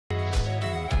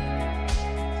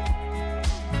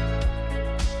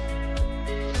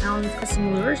We've got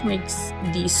some lures. Makes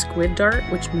the Squid Dart,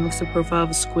 which mimics the profile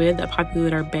of a squid that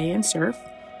populate our bay and surf.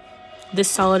 This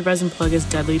solid resin plug is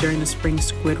deadly during the spring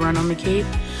squid run on the Cape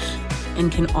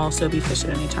and can also be fished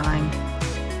at any time.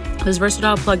 This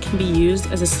versatile plug can be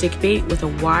used as a stick bait with a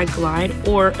wide glide,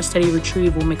 or a steady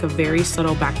retrieve will make a very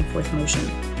subtle back and forth motion.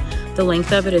 The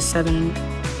length of it is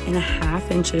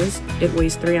 7.5 inches, it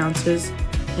weighs 3 ounces,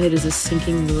 and it is a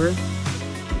sinking lure.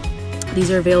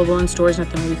 These are available in stores and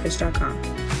at themoviefish.com.